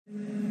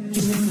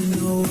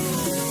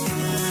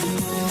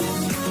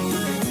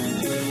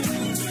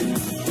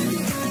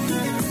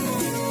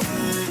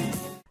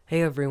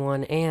Hey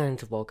everyone,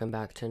 and welcome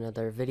back to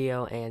another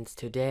video, and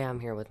today I'm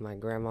here with my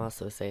grandma,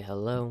 so say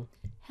hello.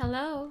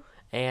 Hello.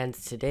 And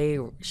today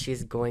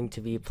she's going to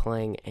be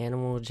playing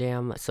Animal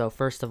Jam. So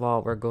first of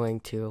all, we're going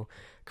to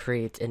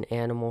create an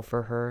animal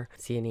for her.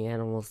 See any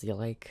animals you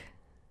like?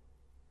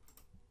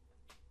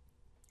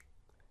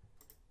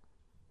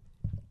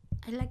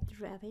 I like the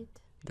rabbit.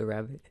 The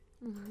rabbit?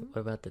 Mm-hmm. What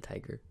about the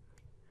tiger?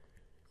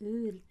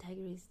 Ooh, the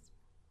tiger is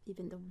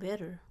even though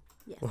better.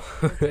 Yes.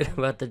 What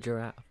about the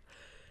giraffe?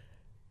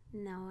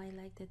 No, I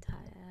like the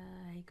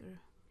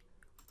tiger.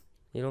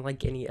 You don't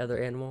like any other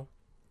animal?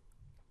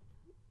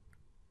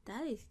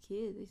 That is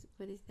cute.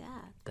 What is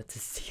that? That's a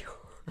seal.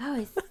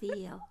 Oh, a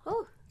seal.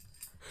 Oh,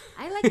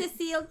 I like the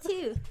seal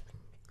too.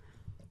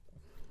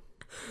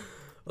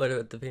 What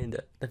about the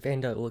panda? The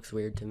panda looks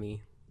weird to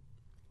me.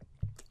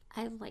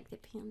 I like the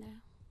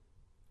panda.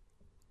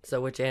 So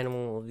which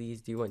animal of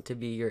these do you want to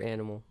be your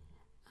animal?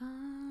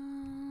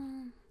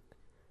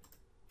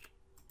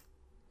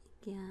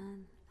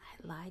 Again,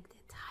 I like the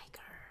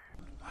tiger.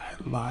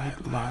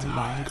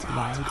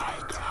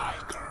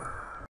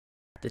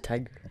 The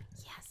tiger?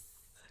 Yes.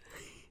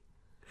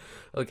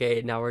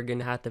 Okay, now we're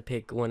gonna have to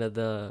pick one of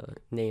the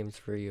names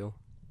for you.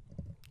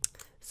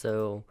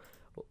 So,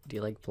 do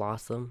you like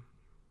Blossom?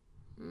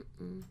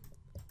 Mm-mm.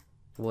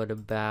 What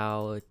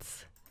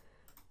about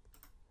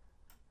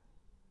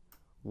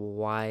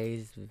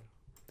Wise,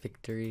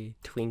 Victory,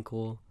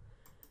 Twinkle?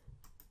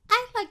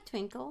 I like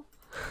Twinkle.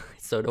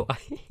 So do I.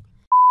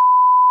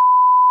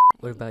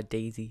 What about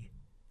Daisy?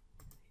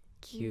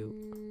 Cute.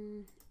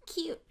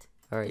 Cute.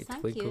 Alright, Yes,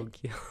 I'm Twinkle,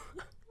 cute.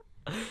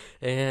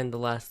 And the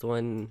last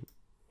one,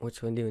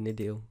 which one do you want to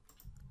do?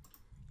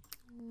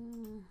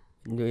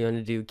 Do you want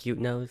to do Cute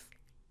Nose?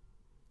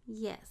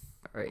 Yes.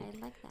 Alright. I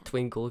like that.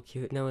 Twinkle,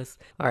 Cute Nose.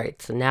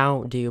 Alright, so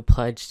now do you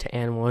pledge to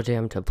Animal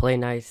Jam to play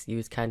nice,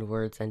 use kind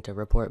words, and to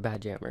report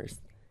bad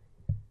jammers?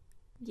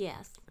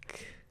 Yes.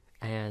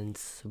 And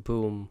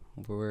boom,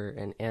 we're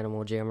an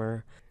Animal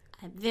Jammer.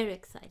 I'm very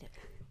excited.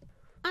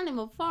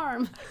 Animal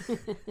Farm.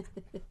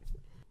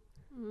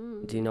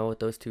 Do you know what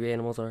those two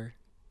animals are?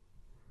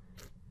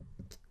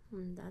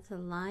 That's a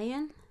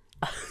lion.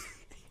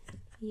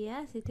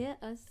 Yes, it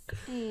is.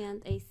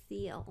 And a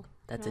seal.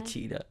 That's right? a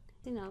cheetah.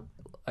 You know.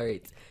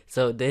 Alright,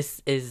 so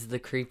this is the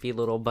creepy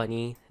little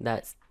bunny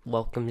that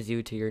welcomes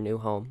you to your new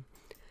home.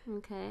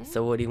 Okay.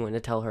 So what do you want to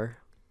tell her?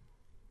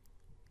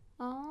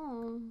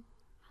 Oh.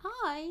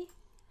 Hi.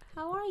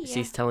 How are you?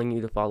 She's telling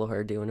you to follow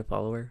her. Do you want to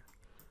follow her?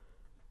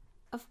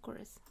 Of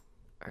course.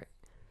 Alright.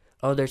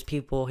 Oh, there's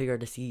people here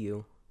to see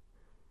you.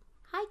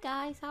 Hi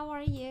guys, how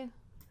are you?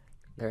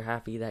 They're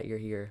happy that you're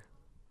here.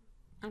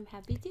 I'm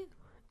happy too.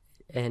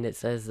 And it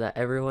says that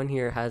everyone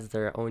here has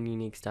their own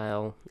unique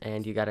style,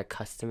 and you gotta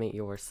customate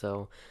yours.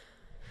 So,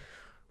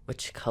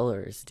 which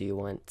colors do you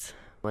want?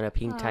 Want a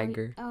pink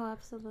tiger? Oh,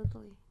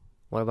 absolutely.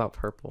 What about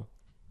purple?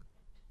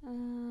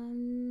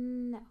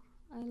 No.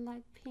 I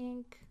like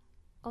pink.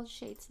 All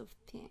shades of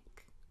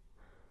pink.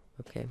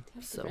 Okay,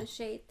 so Different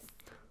shades.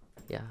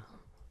 yeah.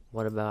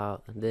 What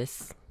about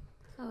this?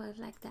 Oh, I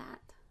like that.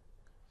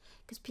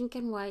 Because pink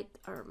and white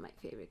are my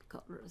favorite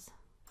colors.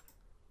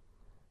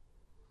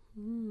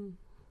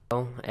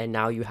 Oh, and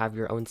now you have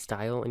your own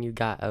style, and you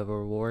got a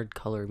reward.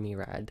 Color me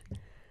rad.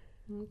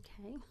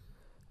 Okay.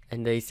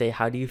 And they say,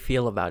 how do you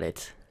feel about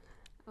it?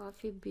 Oh, I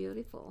feel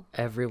beautiful.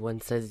 Everyone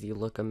says you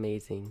look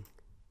amazing.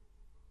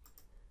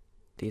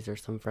 These are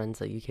some friends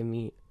that you can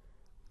meet.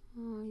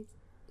 Oh,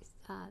 is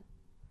that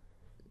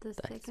the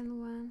second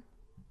one?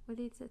 What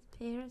is it?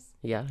 Pairs?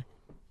 Yeah.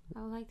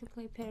 I would like to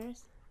play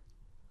pairs.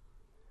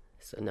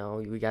 So now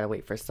we gotta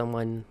wait for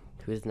someone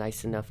who is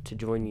nice enough to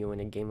join you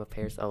in a game of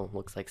pairs. Oh,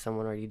 looks like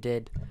someone already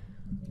did.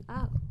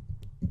 Oh.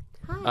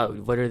 Hi. Oh,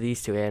 what are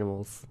these two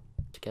animals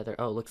together?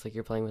 Oh, looks like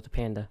you're playing with a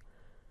panda.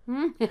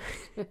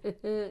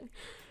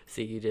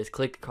 See, you just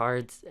click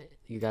cards.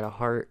 You got a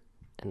heart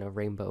and a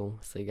rainbow.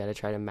 So you gotta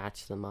try to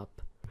match them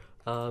up.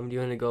 Do you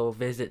want to go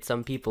visit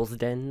some people's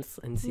dens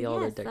and see all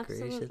their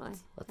decorations? Absolutely.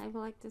 I would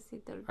like to see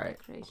their Alright,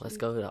 decorations. let's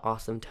go to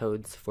Awesome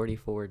Toad's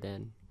 44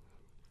 den.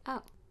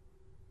 Oh.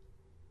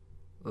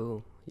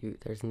 Ooh,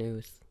 there's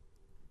news.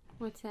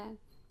 What's that?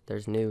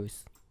 There's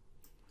news.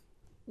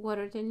 What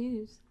are the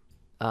news?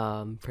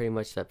 Pretty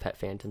much that pet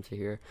phantoms are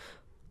here.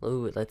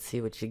 Ooh, let's see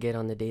what you get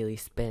on the daily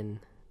spin.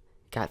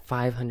 Got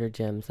 500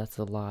 gems, that's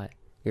a lot.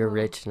 You're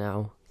rich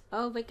now.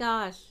 Oh my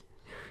gosh.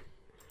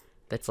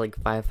 That's like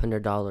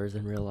 $500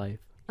 in real life.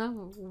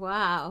 Oh,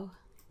 wow.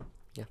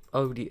 Yeah.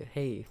 Oh,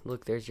 hey,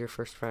 look, there's your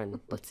first friend.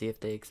 Let's see if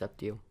they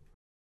accept you.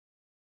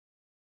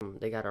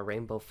 They got a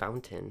rainbow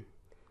fountain.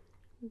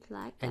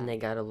 Like And that. they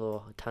got a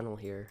little tunnel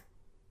here.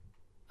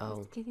 Oh,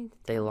 Let's get into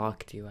they tunnel.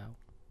 locked you out.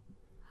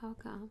 How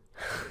come?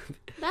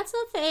 That's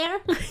not fair.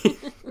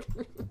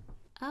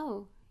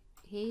 Oh,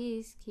 he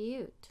is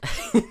cute.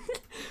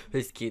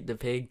 It's cute, the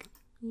pig.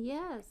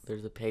 Yes.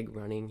 There's a pig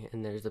running,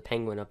 and there's a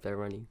penguin up there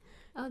running.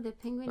 Oh, the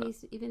penguin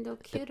is even though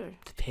cuter.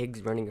 The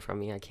pig's running from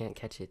me. I can't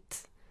catch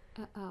it.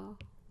 Uh-oh.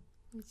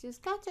 Let's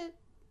just catch it.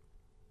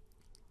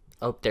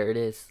 Oh, there it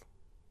is.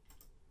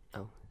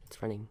 Oh,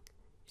 it's running.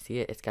 See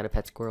it? It's got a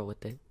pet squirrel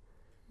with it.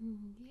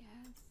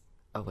 Yes.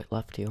 Oh, it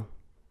left you.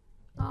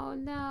 Oh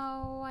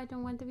no, I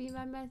don't want to be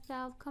by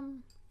myself.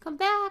 Come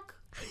back.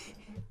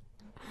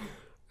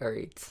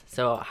 Alright,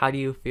 so how do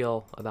you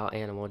feel about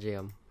Animal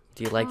Jam?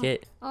 Do you like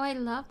it? Oh, I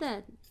love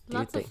that.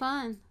 Lots of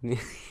fun.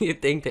 You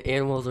think the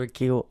animals are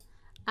cute?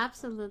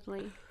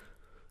 Absolutely.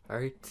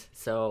 Alright,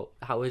 so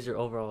how was your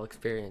overall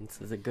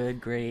experience? Is it good,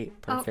 great,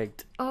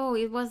 perfect? Oh,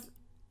 it was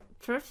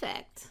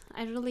perfect.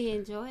 I really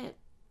enjoy it.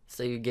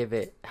 So you give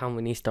it how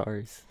many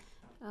stars?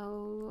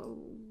 Oh,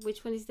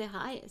 which one is the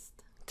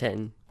highest?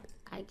 10.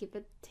 I give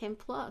it 10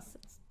 plus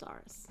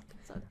stars.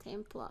 So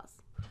 10 plus.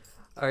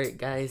 Alright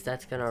guys,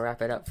 that's gonna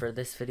wrap it up for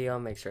this video.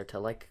 Make sure to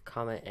like,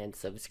 comment, and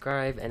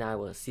subscribe. And I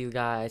will see you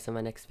guys in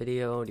my next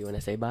video. Do you want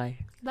to say bye?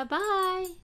 Bye-bye.